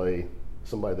they'll play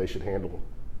somebody they should handle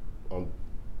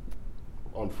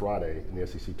on Friday in the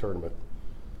SEC tournament.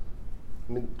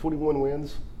 I mean, 21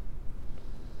 wins.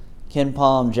 Ken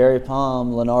Palm, Jerry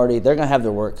Palm, Lenardi, they're going to have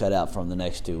their work cut out from the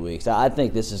next 2 weeks. I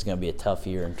think this is going to be a tough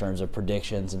year in terms of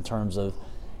predictions, in terms of,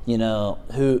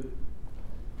 who –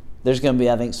 there's going to be,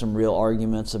 I think, some real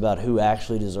arguments about who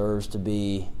actually deserves to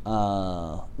be,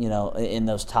 in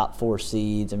those top 4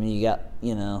 seeds. I mean, you got,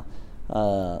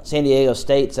 San Diego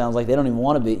State sounds like they don't even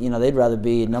want to be, they'd rather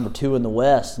be number 2 in the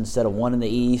West instead of 1 in the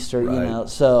East, or, right.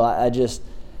 So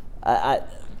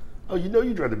Oh,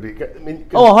 you'd rather be. I mean,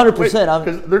 100%.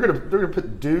 Because they're gonna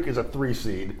put Duke as a 3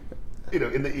 seed,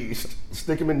 in the East.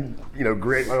 Stick them in,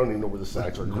 great. I don't even know where the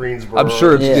Sacks are. Greensboro. I'm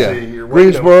sure it's Tennessee,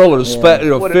 Greensboro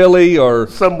or Philly or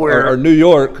somewhere or New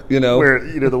York. where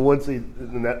the 1 seed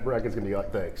in that bracket's gonna be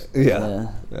like thanks. Yeah.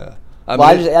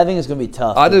 I think it's going to be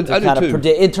tough. I do kind of too.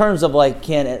 predict in terms of like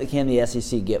can the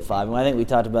SEC get 5? I think we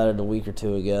talked about it a week or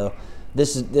 2 ago.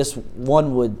 This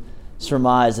one would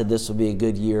surmise that this will be a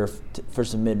good year for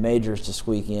some mid-majors to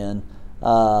squeak in,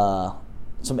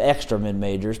 some extra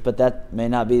mid-majors, but that may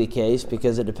not be the case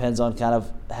because it depends on kind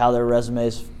of how their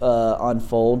resumes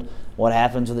unfold, what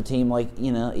happens with a team like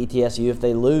ETSU if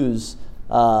they lose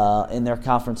in their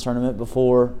conference tournament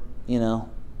before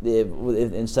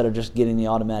instead of just getting the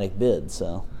automatic bid.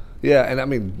 So. Yeah, and I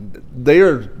mean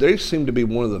they seem to be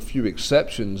one of the few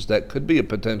exceptions that could be a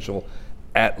potential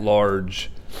at-large,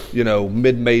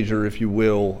 mid-major, if you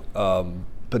will,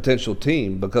 potential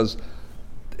team, because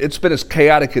it's been as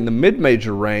chaotic in the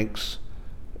mid-major ranks,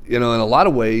 in a lot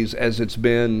of ways as it's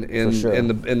been in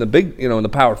the big, in the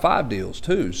Power 5 deals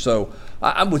too. So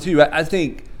I'm with you. I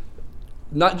think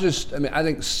I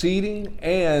think seeding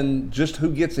and just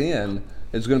who gets in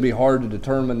is going to be hard to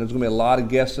determine. There's going to be a lot of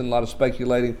guessing, a lot of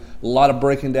speculating, a lot of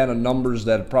breaking down of numbers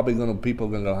that people are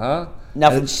going to go, huh?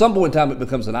 Now, at some point in time, it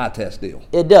becomes an eye test deal.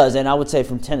 It does, and I would say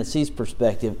from Tennessee's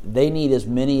perspective, they need as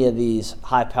many of these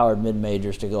high-powered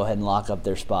mid-majors to go ahead and lock up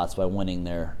their spots by winning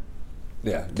their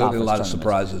don't get a lot of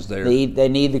surprises there. They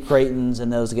need the Creightons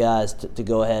and those guys to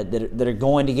go ahead that are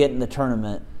going to get in the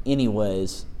tournament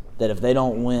anyways, that if they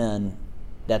don't win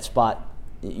that spot,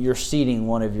 you're seeding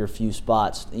one of your few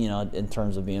spots, in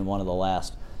terms of being one of the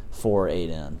last 4 or 8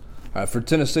 in. All right, for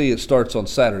Tennessee, it starts on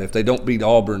Saturday. If they don't beat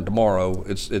Auburn tomorrow,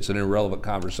 it's an irrelevant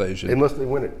conversation. Unless they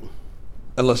win it.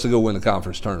 Unless they go win the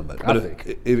conference tournament. I But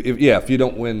think. if you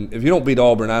don't beat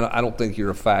Auburn, I don't think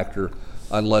you're a factor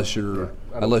unless you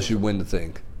win the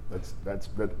thing. That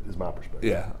is my perspective.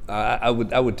 Yeah, I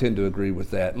would tend to agree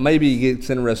with that. Maybe it's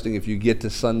interesting if you get to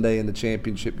Sunday in the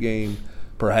championship game,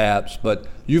 perhaps, but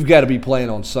you've got to be playing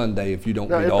on Sunday if you don't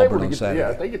beat Auburn on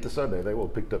Saturday. If they get to Sunday, they will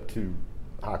have picked up 2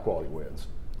 high-quality wins.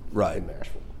 Right. In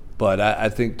Nashville. But I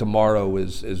think tomorrow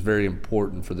is very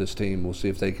important for this team. We'll see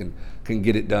if they can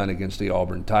get it done against the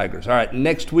Auburn Tigers. All right,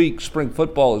 next week, spring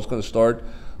football is going to start.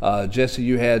 Jesse,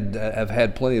 you have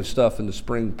had plenty of stuff in the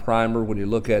spring primer when you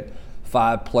look at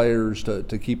 5 players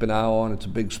to keep an eye on. It's a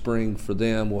big spring for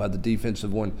them. We'll have the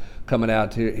defensive one coming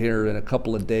out here in a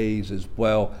couple of days as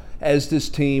well. As this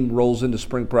team rolls into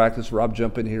spring practice, Rob,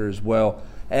 jump in here as well.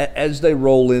 As they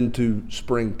roll into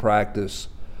spring practice,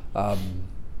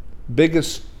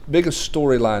 biggest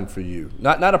storyline for you,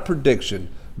 not a prediction,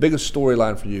 biggest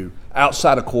storyline for you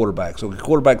outside of quarterbacks. So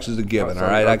quarterbacks is a given, all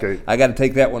right? Okay. I got to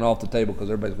take that one off the table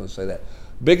because everybody's going to say that.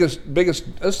 Let's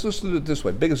do it this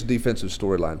way, biggest defensive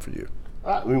storyline for you.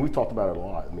 I mean, we've talked about it a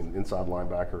lot. I mean, inside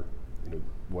linebacker, you know,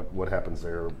 what happens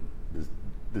there?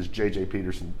 Does J.J.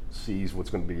 Peterson sees what's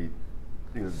going to be,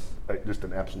 you know, just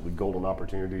an absolutely golden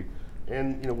opportunity?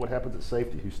 And, you know, what happens at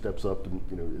safety? Who steps up and,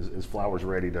 you know, is Flowers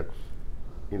ready to,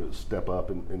 you know, step up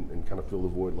and kind of fill the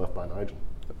void left by Nigel?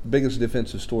 Biggest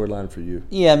defensive storyline for you?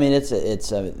 Yeah, I mean,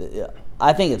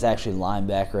 I think it's actually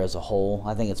linebacker as a whole.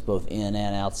 I think it's both in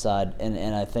and outside,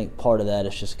 and I think part of that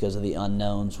is just because of the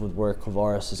unknowns with where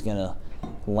Kravaris is going to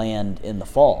land in the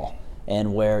fall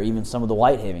and where even some of the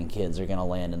Whitehaven kids are going to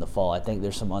land in the fall. I think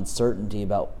there's some uncertainty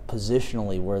about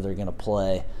positionally where they're going to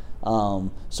play.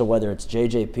 So whether it's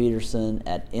J.J. Peterson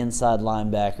at inside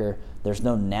linebacker, there's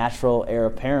no natural heir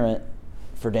apparent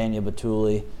for Daniel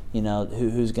Batuli, you know,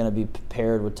 who's going to be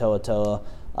paired with Toa.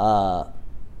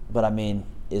 But, I mean,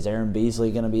 is Aaron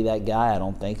Beasley going to be that guy? I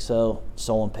don't think so.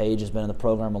 Solon Page has been in the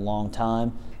program a long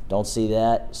time. Don't see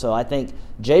that. So I think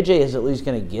J.J. is at least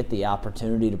going to get the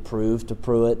opportunity to prove to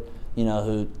Pruitt, you know,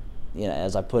 who, you know,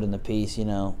 as I put in the piece, you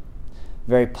know,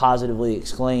 very positively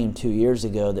exclaimed 2 years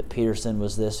ago that Peterson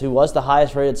was who was the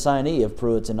highest rated signee of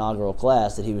Pruitt's inaugural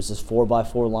class, that he was this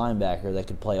 4x4 linebacker that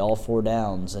could play all four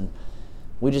downs. And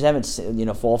we just haven't seen, you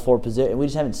know, for all four positions, we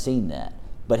just haven't seen that.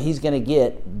 But he's going to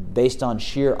get, based on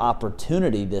sheer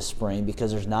opportunity this spring,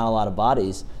 because there's not a lot of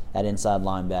bodies at inside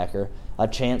linebacker, a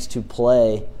chance to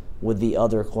play with the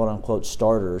other quote-unquote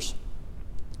starters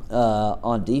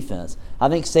on defense. I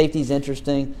think safety's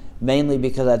interesting, mainly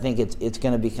because I think it's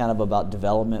going to be kind of about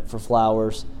development for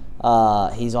Flowers.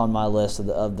 He's on my list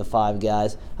of the five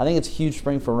guys. I think it's a huge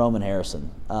spring for Roman Harrison.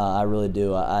 I really do.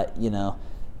 You know,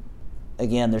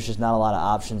 again, there's just not a lot of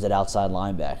options at outside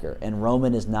linebacker. And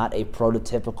Roman is not a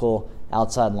prototypical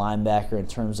outside linebacker in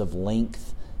terms of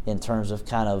length, in terms of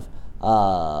kind of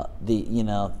you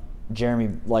know, Jeremy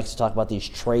likes to talk about these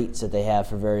traits that they have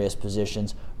for various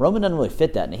positions. Roman doesn't really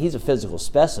fit that. Now, he's a physical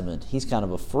specimen. He's kind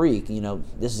of a freak. You know,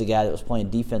 this is a guy that was playing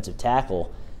defensive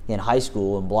tackle in high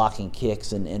school and blocking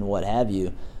kicks and what have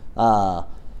you.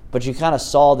 But you kind of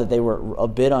saw that they were a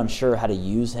bit unsure how to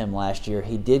use him last year.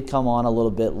 He did come on a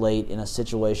little bit late in a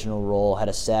situational role, had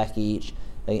a sack each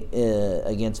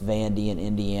against Vandy in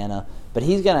Indiana. But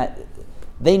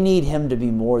they need him to be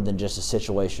more than just a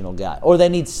situational guy, or they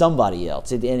need somebody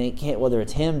else. And it can't, whether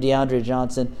it's him, DeAndre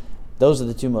Johnson, those are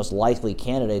the two most likely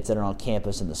candidates that are on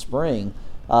campus in the spring.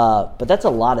 But that's a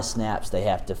lot of snaps they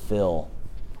have to fill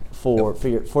for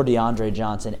DeAndre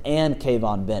Johnson and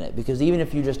Kayvon Bennett, because even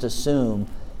if you just assume,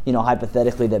 you know,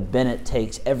 hypothetically, that Bennett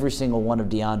takes every single one of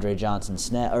DeAndre Johnson's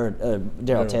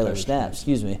Darrell Taylor's snaps,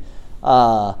 excuse me.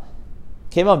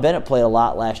 Kayvon Bennett played a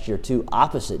lot last year too,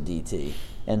 opposite DT.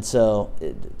 And so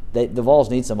the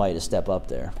Vols need somebody to step up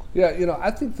there. Yeah, you know,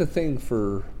 I think the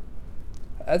storyline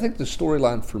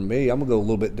for me, I'm going to go a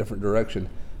little bit different direction.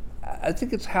 I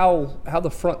think it's how the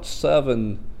front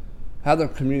seven, how their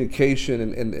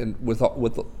communication and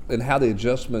how the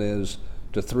adjustment is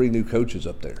to three new coaches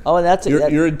up there. Oh, and that's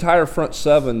your entire front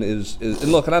seven is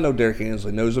and look, and I know Derek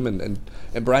Ansley knows them, and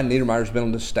Brian Niedermeyer's been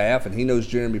on the staff, and he knows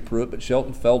Jeremy Pruitt, but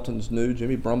Shelton Felton's new.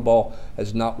 Jimmy Brumbaugh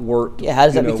has not worked. Yeah, how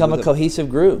does that become a cohesive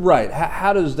group? Right.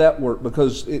 How does that work?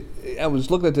 Because I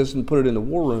was looking at this and put it in the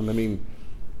war room. I mean,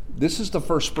 this is the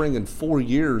first spring in 4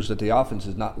 years that the offense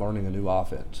is not learning a new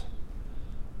offense,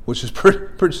 which is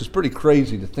pretty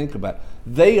crazy to think about.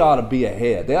 They ought to be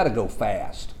ahead. They ought to go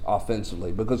fast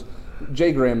offensively, because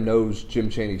Jay Graham knows Jim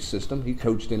Chaney's system. He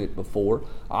coached in it before.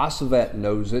 Asavet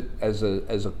knows it as a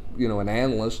you know, an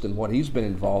analyst and what he's been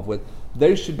involved with.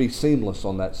 They should be seamless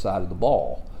on that side of the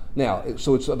ball. Now,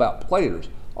 so it's about players.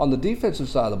 On the defensive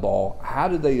side of the ball, how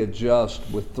do they adjust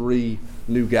with three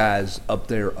new guys up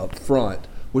there up front,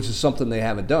 which is something they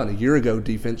haven't done. A year ago,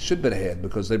 defense should have been ahead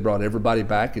because they brought everybody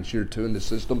back. It's year two in the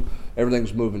system.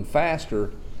 Everything's moving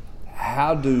faster.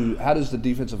 How does the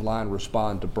defensive line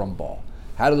respond to Brumbaugh?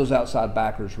 How do those outside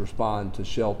backers respond to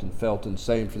Shelton Felton?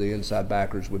 Same for the inside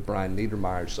backers with Brian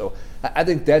Niedermeyer. So I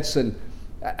think that's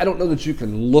I don't know that you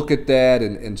can look at that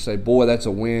and say, boy, that's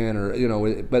a win, or, you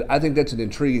know, but I think that's an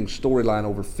intriguing storyline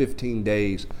over 15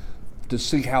 days to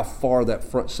see how far that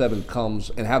front seven comes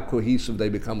and how cohesive they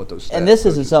become with those staff And this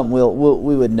coaches. isn't something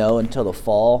we would know until the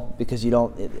fall, because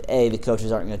the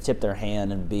coaches aren't going to tip their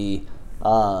hand, and B,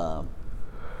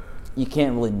 you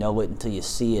can't really know it until you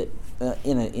see it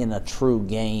in a true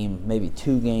game, maybe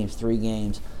 2 games, 3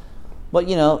 games. But,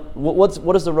 you know,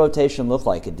 what does the rotation look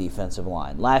like at defensive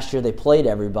line? Last year they played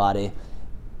everybody.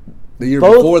 The year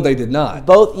before they did not.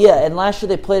 And last year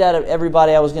they played out of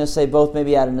everybody, I was going to say both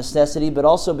maybe out of necessity, but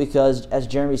also because, as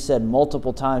Jeremy said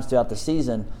multiple times throughout the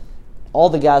season, all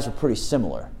the guys were pretty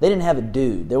similar. They didn't have a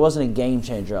dude. There wasn't a game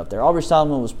changer up there. Aubrey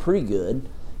Solomon was pretty good.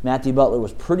 Matthew Butler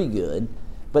was pretty good,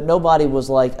 but nobody was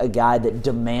like a guy that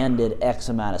demanded X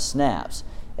amount of snaps.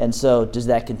 And so does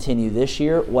that continue this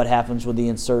year? What happens with the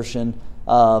insertion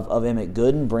of Emmett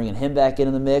Gooden, bringing him back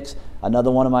into the mix?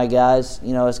 Another one of my guys,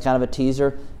 is kind of a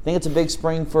teaser. I think it's a big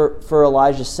spring for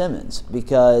Elijah Simmons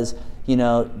because,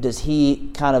 does he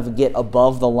kind of get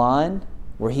above the line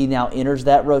where he now enters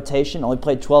that rotation? Only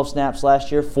played 12 snaps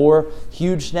last year, 4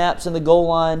 huge snaps in the goal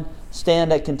line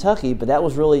stand at Kentucky, but that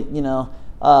was really,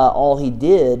 all he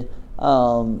did.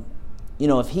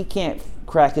 If he can't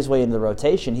crack his way into the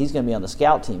rotation, he's going to be on the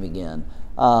scout team again.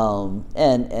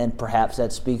 And perhaps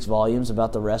that speaks volumes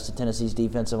about the rest of Tennessee's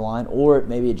defensive line, or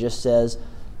maybe it just says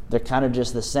they're kind of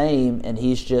just the same, and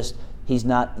he's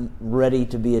not ready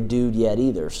to be a dude yet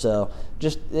either. So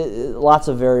just lots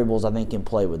of variables, I think, in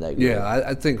play with that group. Yeah,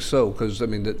 I think so because,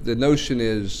 the notion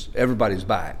is everybody's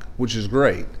back, which is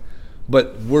great.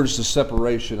 But where's the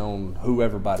separation on who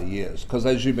everybody is? Because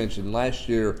as you mentioned, last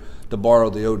year, to borrow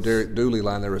the old Derek Dooley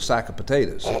line, they were a sack of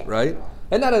potatoes, right?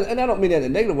 And I don't mean that in a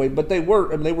negative way, but they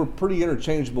were pretty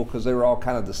interchangeable because they were all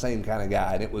kind of the same kind of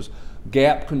guy. And it was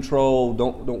gap control,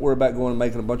 don't worry about going and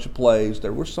making a bunch of plays.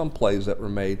 There were some plays that were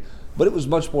made, but it was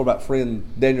much more about freeing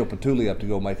Daniel Petulli up to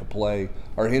go make a play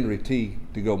or Henry T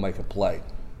to go make a play.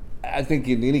 I think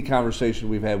in any conversation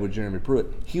we've had with Jeremy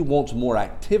Pruitt, he wants more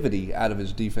activity out of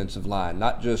his defensive line,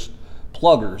 not just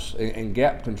pluggers and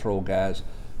gap control guys.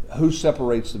 Who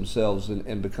separates themselves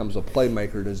and becomes a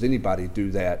playmaker? Does anybody do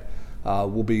that?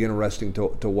 Will be interesting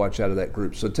to watch out of that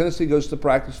group. So Tennessee goes to the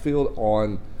practice field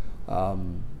on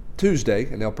Tuesday,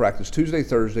 and they'll practice Tuesday,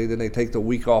 Thursday. Then they take the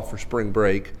week off for spring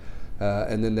break,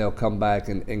 and then they'll come back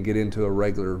and get into a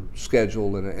regular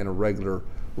schedule and a regular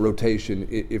rotation,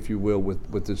 if you will,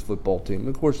 with this football team. And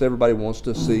of course, everybody wants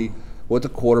to see what the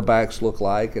quarterbacks look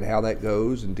like and how that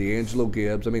goes, and D'Angelo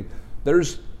Gibbs.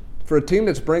 For a team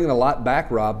that's bringing a lot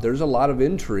back, Rob, there's a lot of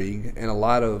intrigue and a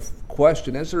lot of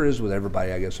question, as there is with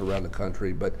everybody, I guess, around the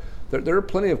country. But there are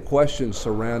plenty of questions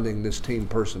surrounding this team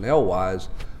personnel-wise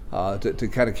to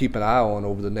kind of keep an eye on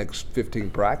over the next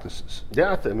 15 practices.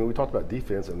 Yeah, we talked about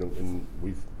defense, and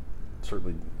we've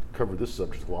certainly covered this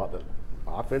subject a lot, but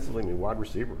offensively, wide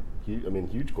receiver,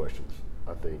 huge questions.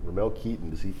 I think Ramel Keaton,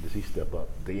 does he step up?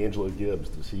 D'Angelo Gibbs,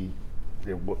 does he?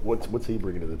 What's he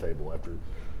bringing to the table after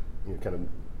kind of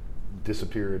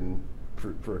disappearing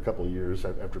for a couple of years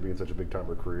after being such a big time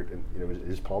recruit? And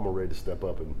is Palmer ready to step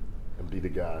up and be the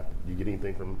guy? Do you get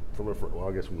anything from a? Well,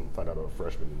 I guess we'll find out about a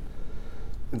freshman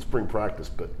in spring practice,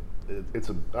 but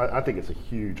I think it's a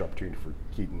huge opportunity for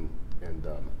Keaton and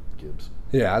Gibbs.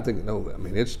 Yeah, I think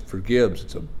it's for Gibbs.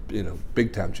 It's a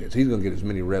big time chance. He's going to get as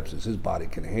many reps as his body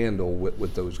can handle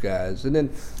with those guys. And then,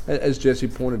 as Jesse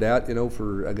pointed out,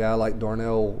 for a guy like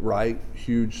Darnell Wright,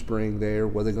 huge spring there.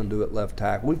 What are they going to do at left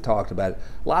tackle? We've talked about it.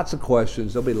 Lots of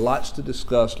questions. There'll be lots to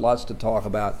discuss, lots to talk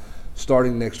about.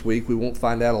 Starting next week, we won't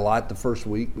find out a lot the first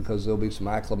week because there'll be some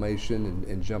acclimation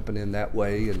and jumping in that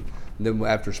way. And then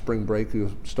after spring break,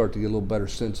 you'll start to get a little better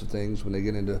sense of things when they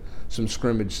get into some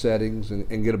scrimmage settings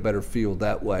and get a better feel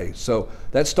that way. So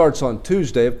that starts on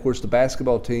Tuesday. Of course, the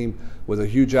basketball team with a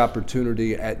huge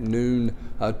opportunity at noon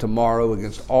tomorrow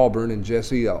against Auburn. And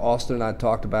Jesse, Austin and I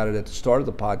talked about it at the start of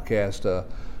the podcast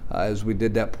as we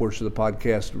did that portion of the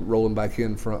podcast, rolling back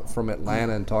in from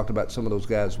Atlanta and talked about some of those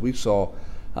guys we saw.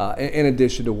 In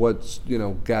addition to what's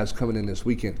guys coming in this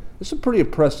weekend, it's a pretty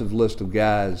impressive list of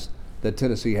guys that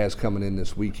Tennessee has coming in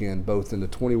this weekend, both in the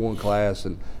 21 class,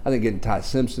 and I think getting Ty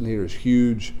Simpson here is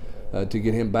huge to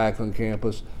get him back on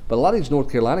campus. But a lot of these North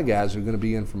Carolina guys are going to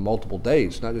be in for multiple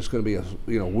days, not just going to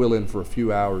be will in for a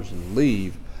few hours and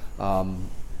leave.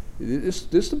 This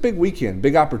is a big weekend,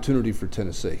 big opportunity for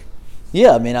Tennessee.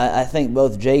 Yeah, I think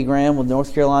both Jay Graham with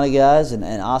North Carolina guys and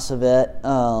Ossavet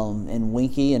and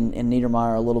Winky and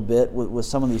Niedermeyer a little bit with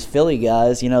some of these Philly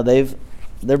guys.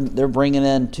 They're bringing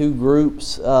in 2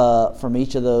 groups from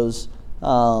each of those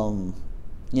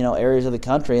areas of the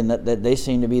country, and that they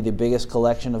seem to be the biggest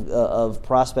collection of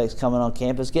prospects coming on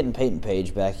campus. Getting Peyton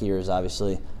Page back here is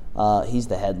obviously he's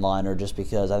the headliner, just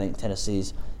because I think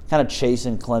Tennessee's kind of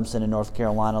chasing Clemson and North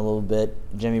Carolina a little bit.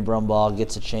 Jimmy Brumbaugh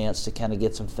gets a chance to kind of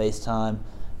get some face time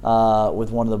with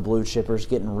one of the blue chippers.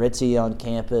 Getting Ritzy on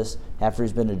campus after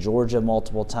he's been to Georgia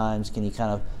multiple times. Can you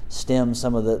kind of stem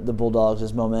some of the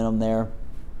Bulldogs' momentum there?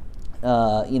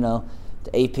 The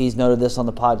AP's noted this on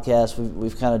the podcast.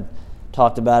 We've kind of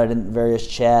talked about it in various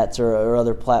chats or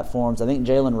other platforms. I think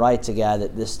Jalen Wright's a guy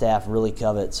that this staff really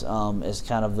covets as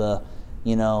kind of the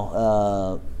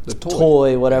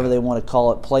toy, whatever they want to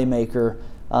call it, playmaker.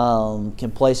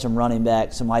 Can play some running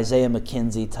back, some Isaiah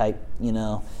McKenzie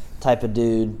type of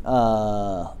dude.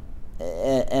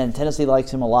 and Tennessee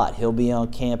likes him a lot. He'll be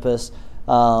on campus.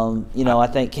 I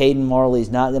think Caden Marley's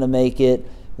not going to make it,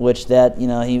 which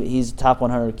he's a top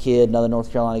 100 kid, another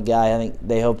North Carolina guy. I think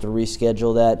they hope to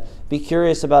reschedule that. Be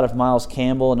curious about if Miles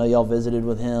Campbell, I know y'all visited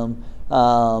with him,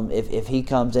 if he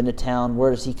comes into town,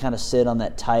 where does he kind of sit on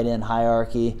that tight end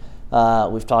hierarchy?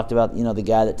 We've talked about, the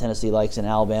guy that Tennessee likes in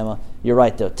Alabama. You're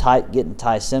right, though, getting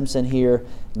Ty Simpson here,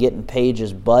 getting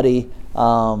Page's buddy,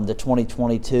 the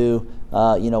 2022,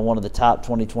 one of the top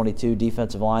 2022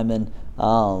 defensive linemen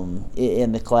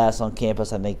in the class on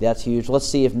campus. I think that's huge. Let's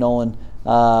see if Nolan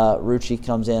Rucci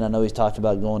comes in. I know he's talked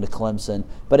about going to Clemson,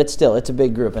 but it's a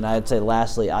big group. And I'd say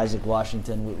lastly, Isaac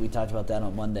Washington, we talked about that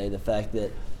on Monday, the fact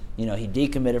that he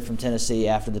decommitted from Tennessee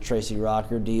after the Tracy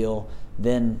Rocker deal,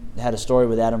 then had a story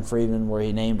with Adam Friedman where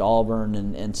he named Auburn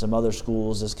and some other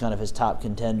schools as kind of his top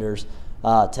contenders.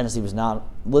 Tennessee was not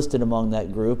listed among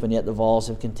that group, and yet the Vols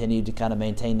have continued to kind of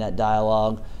maintain that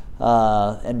dialogue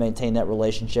and maintain that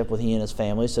relationship with he and his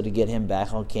family. So to get him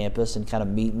back on campus and kind of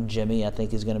meeting Jimmy, I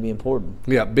think is going to be important.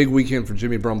 Yeah, big weekend for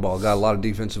Jimmy Brumbaugh. Got a lot of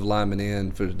defensive linemen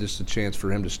in for just a chance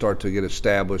for him to start to get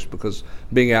established, because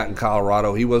being out in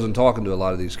Colorado, he wasn't talking to a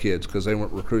lot of these kids because they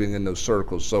weren't recruiting in those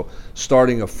circles. So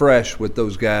starting afresh with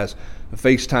those guys,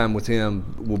 FaceTime with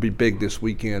him will be big this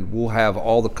weekend. We'll have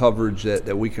all the coverage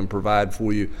that we can provide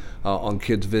for you on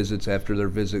kids' visits after their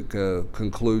visit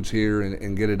concludes here,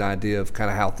 and get an idea of kind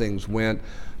of how things went.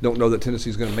 Don't know that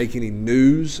Tennessee's going to make any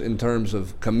news in terms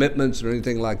of commitments or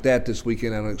anything like that this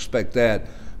weekend. I don't expect that.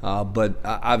 But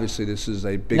obviously this is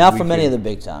a big Not for weekend. many of the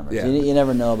big timers. Yeah. You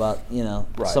never know about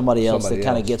somebody else that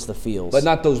kind of gets the feels. But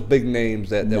not those big names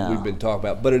that we've been talking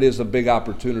about. But it is a big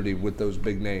opportunity with those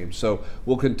big names. So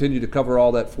we'll continue to cover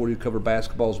all that for you, cover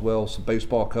basketball as well, some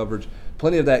baseball coverage.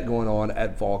 Plenty of that going on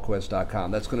at VolQuest.com.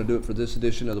 That's going to do it for this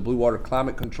edition of the Blue Water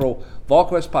Climate Control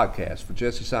VolQuest podcast. For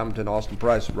Jesse Simonton, Austin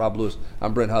Price, and Rob Lewis,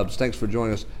 I'm Brent Hubbs. Thanks for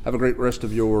joining us. Have a great rest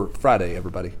of your Friday,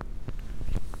 everybody.